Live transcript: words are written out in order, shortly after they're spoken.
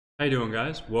How you doing,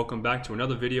 guys? Welcome back to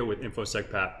another video with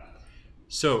InfoSec Pat.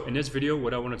 So in this video,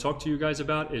 what I want to talk to you guys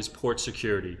about is port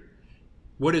security.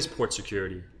 What is port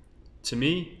security? To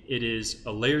me, it is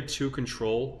a layer 2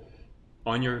 control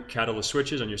on your Catalyst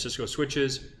switches, on your Cisco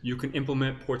switches. You can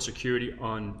implement port security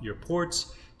on your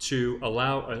ports to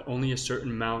allow only a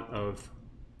certain amount of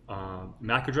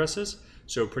MAC addresses.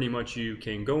 So pretty much you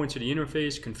can go into the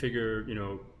interface,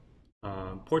 configure,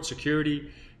 port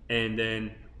security, and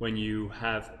then when you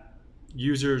have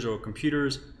users or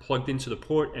computers plugged into the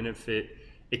port, and if it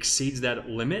exceeds that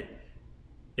limit,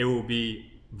 it will be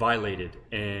violated.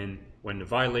 And when the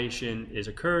violation is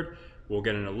occurred, we'll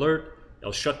get an alert.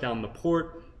 It'll shut down the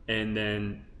port, and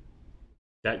then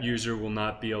that user will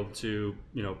not be able to,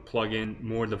 plug in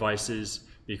more devices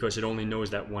because it only knows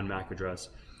that one MAC address.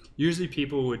 Usually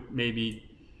people would maybe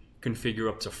configure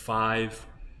up to 5,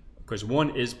 because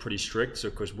 1 is pretty strict. So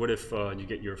because what if you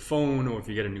get your phone, or if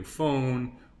you get a new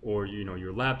phone, or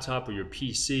your laptop or your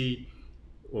PC,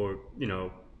 or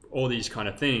all these kind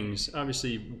of things.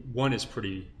 Obviously 1 is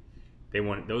pretty,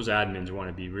 those admins want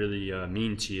to be really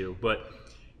mean to you. But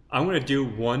I'm going to do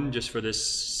 1 just for this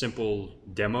simple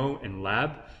demo and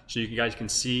lab, so you guys can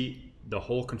see the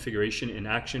whole configuration in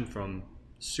action from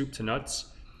soup to nuts,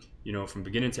 from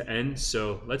beginning to end.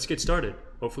 So let's get started.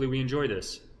 Hopefully we enjoy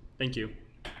this. Thank you.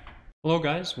 Hello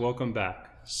guys, welcome back.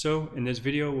 So in this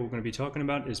video, what we're going to be talking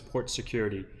about is port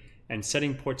security and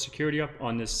setting port security up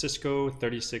on this Cisco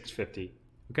 3650.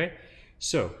 Okay,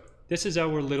 so this is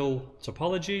our little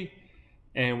topology,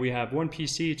 and we have 1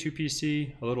 PC, 2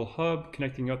 PC, a little hub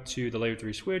connecting up to the layer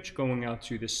 3 switch, going out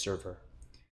to this server.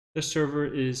 This server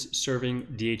is serving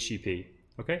DHCP.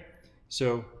 Okay,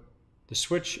 so the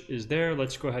switch is there.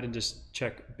 Let's go ahead and just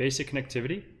check basic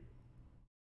connectivity.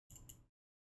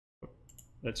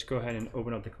 Let's go ahead and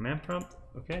open up the command prompt.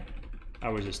 Okay, I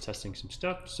was just testing some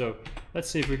stuff. So let's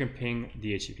see if we can ping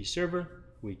the DHCP server.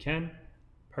 We can.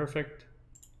 Perfect.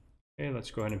 Okay,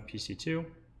 let's go ahead and PC2.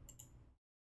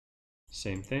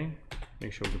 Same thing.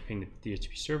 Make sure we can ping the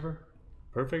DHCP server.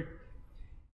 Perfect.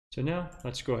 So now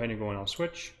let's go ahead and go on our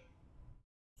switch.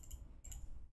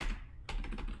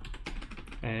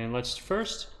 And let's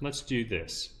do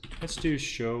this. Let's do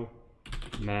show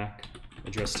MAC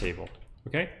address table.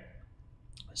 Okay.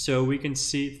 So we can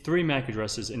see 3 MAC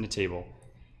addresses in the table.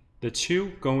 The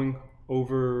 2 going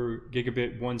over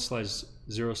gigabit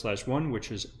 1/0/1,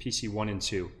 which is PC 1 and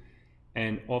 2.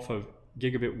 And off of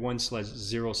gigabit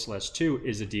 1/0/2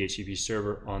 is the DHCP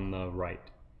server on the right.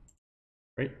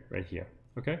 Right here.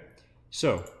 Okay.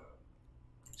 So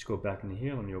let's go back into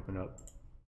here. Let me open up.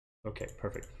 Okay,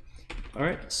 perfect. All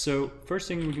right. So first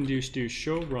thing we can do is do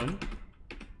show run.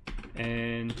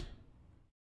 And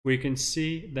we can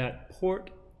see that port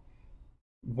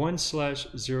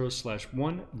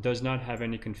 1/0/1 does not have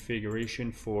any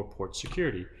configuration for port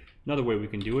security. Another way we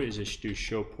can do it is just do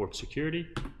show port security,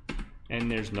 and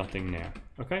there's nothing there.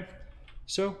 Okay,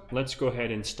 so let's go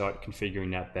ahead and start configuring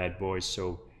that bad boy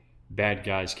so bad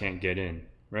guys can't get in,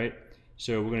 right?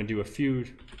 So we're going to do a few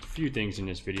things in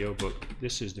this video, but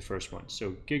this is the first one.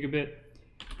 So gigabit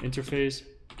interface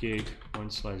gig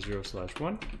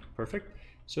 1/0/1. Perfect.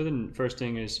 So then first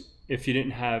thing is, if you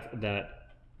didn't have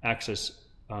that access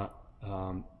port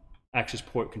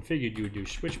configured, you would do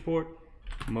switch port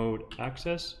mode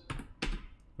access.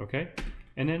 Okay,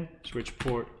 and then switch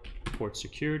port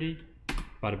security.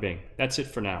 Bada bing. That's it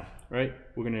for now, right?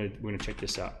 We're gonna check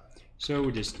this out. So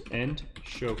we just end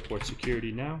show port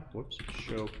security now. Whoops,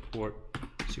 show port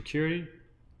security.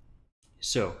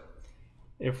 So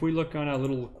if we look on our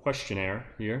little questionnaire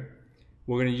here,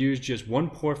 we're going to use just 1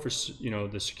 port for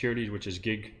the security, which is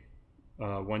gig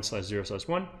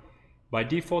 1/0/1. By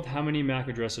default, how many MAC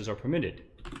addresses are permitted?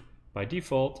 By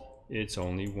default, it's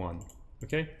only 1.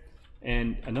 Okay,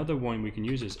 and another one we can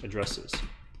use is addresses.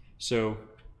 So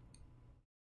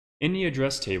in the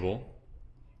address table,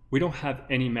 we don't have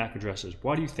any MAC addresses.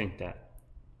 Why do you think that?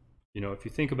 If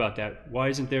you think about that, why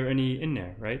isn't there any in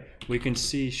there, right? We can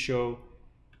see show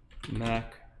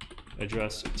MAC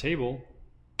address table.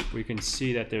 We can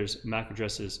see that there's MAC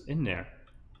addresses in there.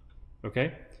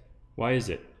 Okay, why is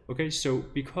it? Okay, so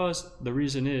because the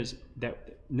reason is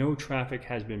that no traffic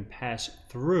has been passed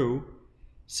through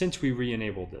since we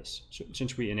enabled this.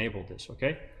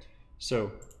 Okay,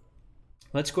 so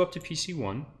let's go up to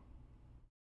PC1.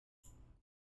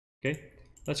 Okay,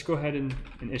 let's go ahead and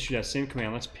issue that same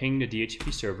command. Let's ping the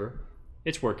DHCP server.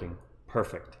 It's working.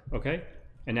 Perfect. Okay,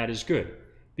 and that is good.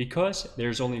 Because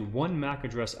there's only 1 MAC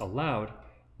address allowed,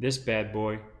 this bad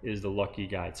boy is the lucky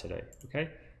guy today. Okay,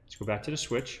 let's go back to the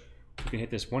switch. We can hit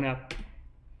this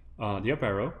the up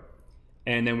arrow,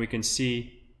 and then we can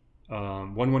see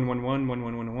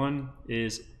 1111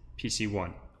 is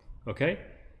PC1. Okay,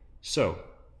 so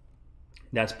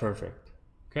that's perfect.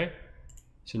 Okay,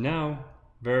 so now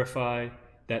verify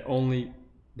that only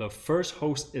the first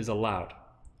host is allowed.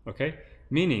 Okay,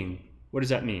 meaning, what does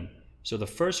that mean? So the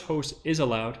first host is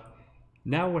allowed.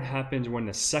 Now what happens when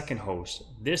the second host,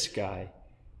 this guy,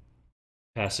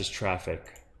 passes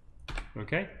traffic?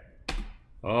 Okay,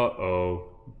 uh-oh,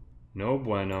 no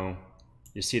bueno.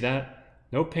 You see that?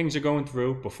 No pings are going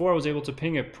through. Before I was able to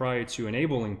ping it prior to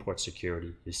enabling port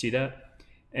security. You see that?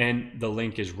 And the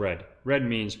link is red. Red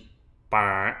means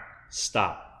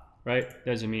stop, right?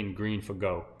 Doesn't mean green for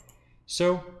go.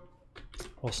 So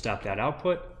we'll stop that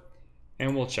output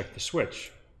and we'll check the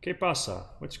switch. ¿Qué pasa?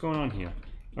 What's going on here?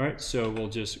 All right, so we'll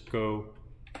just go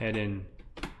ahead and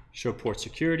show port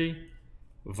security.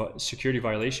 Security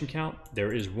violation count,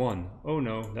 there is one. Oh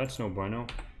no, that's no bueno.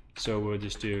 So we'll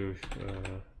just do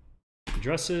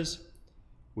addresses.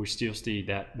 We still see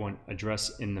that one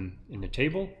address in the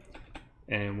table.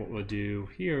 And what we'll do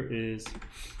here is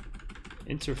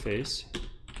interface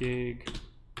gig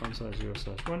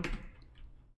 1/0/1.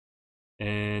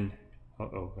 And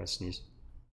uh-oh, I sneezed.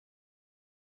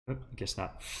 Oh, I guess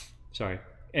not. Sorry.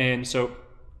 And so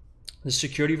the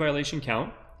security violation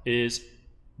count is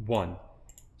 1.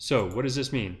 So what does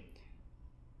this mean?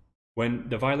 When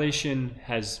the violation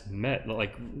has met,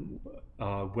 like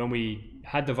when we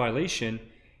had the violation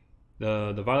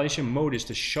violation mode is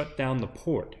to shut down the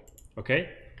port. Okay,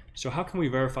 so how can we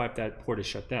verify if that port is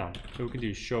shut down? So we can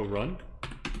do show run,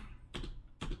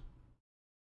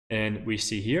 and we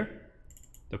see here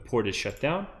the port is shut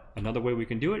down. Another way we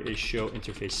can do it is show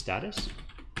interface status.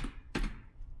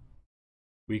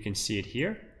 We can see it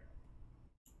here.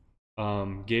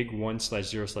 Gig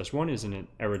 1/0/1 is in an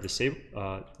error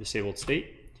disabled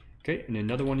state. Okay, and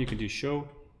another one you can do show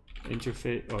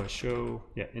interface or show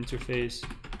interface.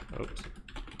 Oops.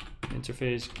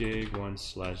 Interface gig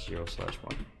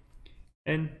 1/0/1,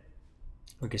 and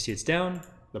we can see it's down.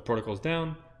 The protocol is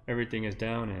down. Everything is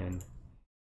down, and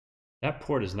that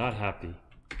port is not happy,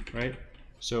 right?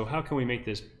 So how can we make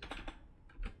this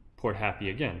port happy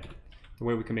again? The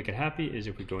way we can make it happy is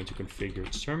if we go into configure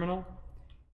terminal,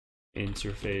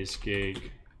 interface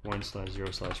gig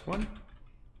 1/0/1,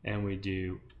 and we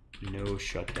do no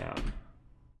shutdown.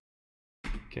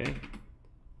 Okay,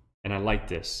 and I like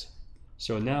this.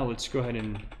 So now let's go ahead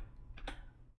and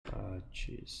all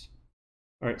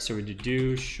right, so we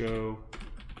do show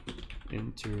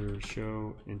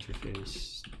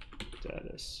interface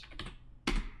status.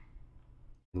 I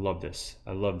love this,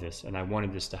 and I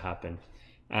wanted this to happen.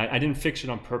 I didn't fix it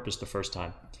on purpose the first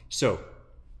time. So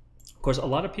of course a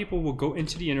lot of people will go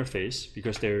into the interface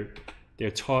because they're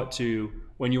taught to,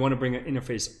 when you want to bring an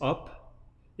interface up,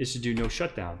 is to do no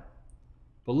shutdown.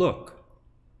 But look,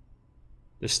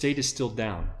 the state is still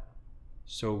down.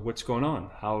 So what's going on?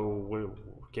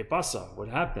 ¿Qué pasa? What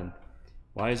happened?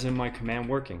 Why isn't my command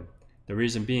working? The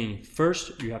reason being,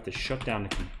 first you have to shut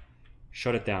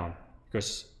it down,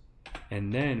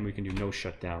 and then we can do no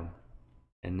shutdown.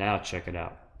 And now check it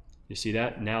out. You see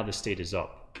that? Now the state is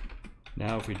up.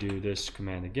 Now if we do this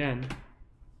command again,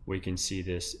 we can see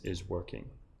this is working,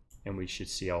 and we should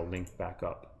see our link back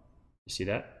up. You see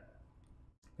that?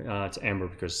 It's amber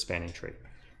because it's spanning tree.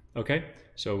 Okay,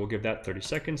 so we'll give that 30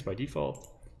 seconds by default.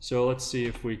 So let's see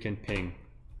if we can ping.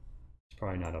 It's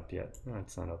probably not up yet. No,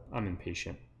 it's not up. I'm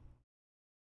impatient.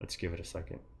 Let's give it a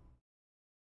second.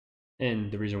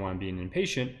 And the reason why I'm being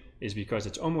impatient is because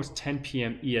it's almost 10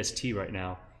 p.m. EST right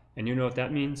now. And you know what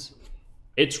that means?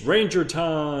 It's Ranger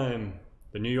time!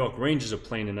 The New York Rangers are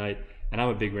playing tonight, and I'm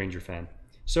a big Ranger fan.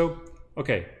 So,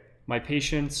 okay, my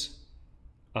patience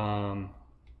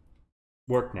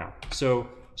work now. So,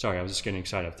 sorry, I was just getting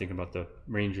excited. I'm thinking about the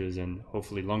Rangers, and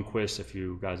hopefully Lundqvist, if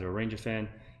you guys are a Ranger fan,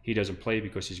 he doesn't play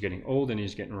because he's getting old and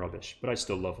he's getting rubbish, but I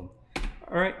still love him.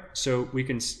 All right, so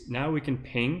now we can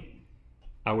ping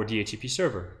our DHCP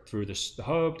server through the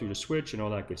hub, through the switch, and all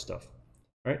that good stuff.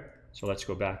 All right, so let's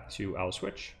go back to our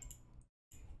switch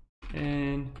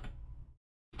and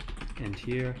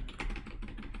here.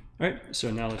 All right,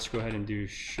 so now let's go ahead and do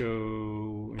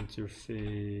show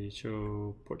interface,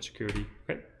 show port security.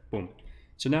 Okay, boom.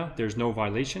 So now there's no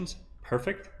violations.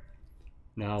 Perfect.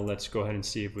 Now let's go ahead and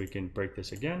see if we can break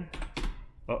this again.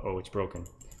 Uh-oh, it's broken. All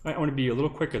right, I want to be a little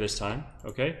quicker this time,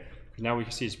 okay? Because now we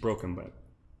can see it's broken,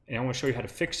 and I want to show you how to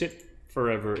fix it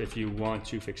forever if you want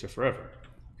to fix it forever.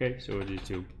 Okay, so we'll just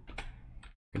do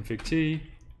config t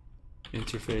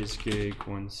interface gig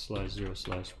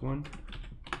 1/0/1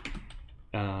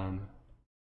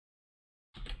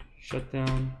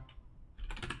 shutdown,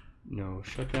 no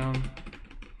shutdown.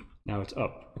 Now it's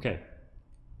up. Okay,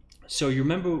 So you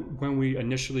remember when we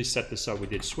initially set this up, we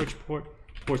did switch port,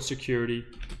 port security,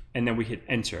 and then we hit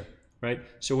enter, right?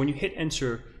 So when you hit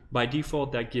enter, by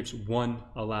default, that gives one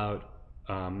allowed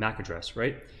MAC address,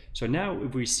 right? So now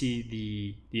if we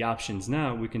see the options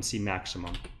now, we can see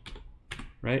maximum,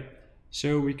 right?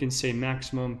 So we can say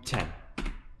maximum 10,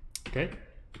 okay?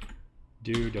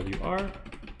 Do WR,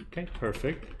 okay,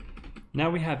 perfect. Now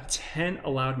we have 10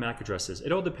 allowed MAC addresses.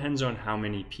 It all depends on how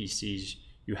many PCs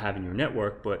you have in your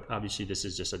network, but obviously this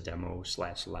is just a demo /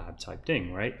 lab type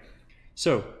thing, right?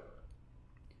 So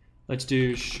let's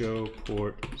do show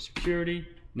port security.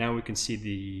 Now we can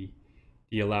see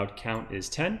the allowed count is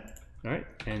 10, all right?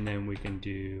 And then we can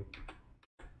do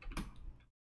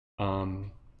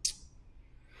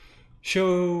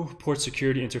show port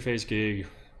security interface gig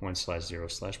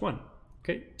 1/0/1.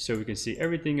 Okay, so we can see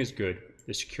everything is good.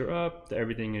 The secure up,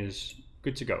 everything is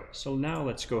good to go. So now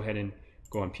let's go ahead and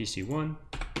go on PC1,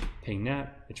 ping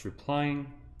that, it's replying,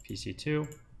 PC2,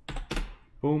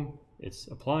 boom, it's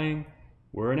applying,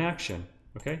 we're in action.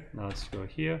 Okay, now let's go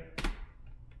here.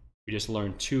 We just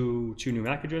learned two new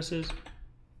MAC addresses,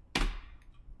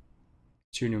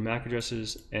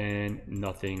 and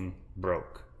nothing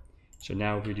broke. So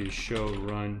now if we do show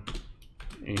run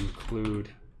include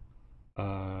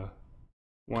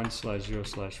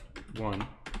 1/0/1,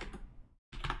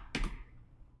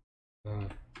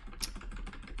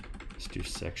 let's do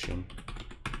section.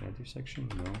 Can I do section?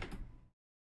 No. What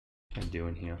am I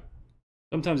doing here?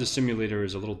 Sometimes the simulator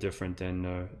is a little different than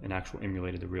an actual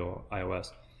emulator, the real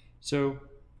iOS. So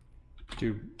let's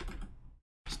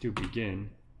do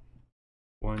begin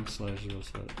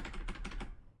 1/0/1/0/.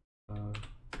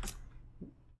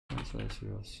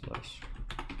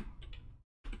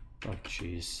 Oh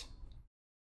jeez.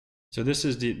 So this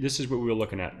is what we were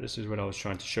looking at. This is what I was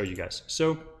trying to show you guys.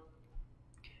 So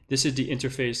this is the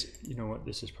interface. You know what?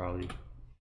 This is probably,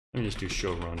 let me just do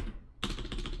show run.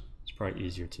 It's probably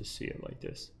easier to see it like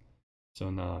this. So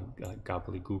now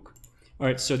gobbledygook. All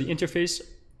right. So the interface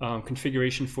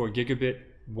configuration for gigabit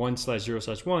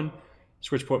 1/0/1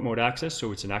 switch port mode access.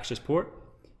 So it's an access port.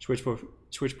 Switch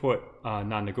port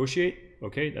non-negotiate.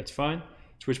 Okay, that's fine.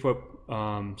 Switch port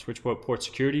port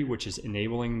security, which is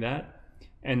enabling that.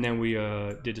 And then we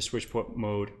did the switch port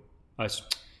mode,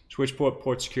 switch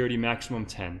port security maximum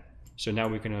 10. So now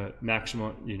we can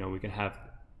maximum, we can have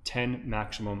 10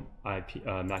 maximum IP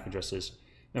MAC addresses.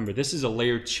 Remember, this is a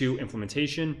layer 2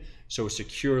 implementation, so it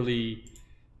securely,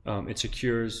 it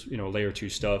secures, layer 2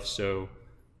 stuff. So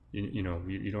you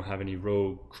don't have any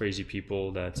rogue crazy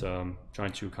people that's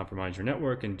trying to compromise your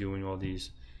network and doing all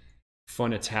these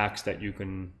fun attacks that you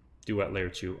can do at layer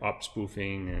 2, op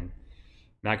spoofing and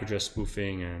MAC address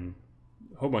spoofing and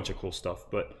a whole bunch of cool stuff,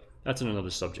 but that's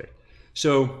another subject.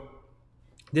 So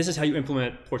this is how you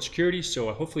implement port security.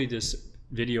 So hopefully this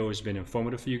video has been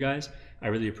informative for you guys. I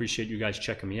really appreciate you guys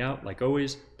checking me out. Like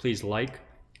always, please like,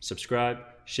 subscribe,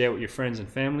 share with your friends and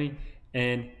family,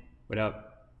 and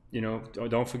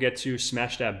don't forget to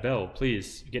smash that bell.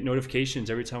 Please get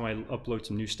notifications every time I upload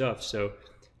some new stuff. So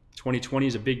 2020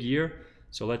 is a big year,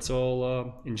 so let's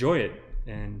all enjoy it,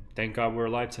 and thank God we're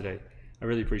alive today. I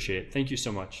really appreciate it. Thank you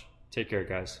so much. Take care,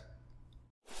 guys.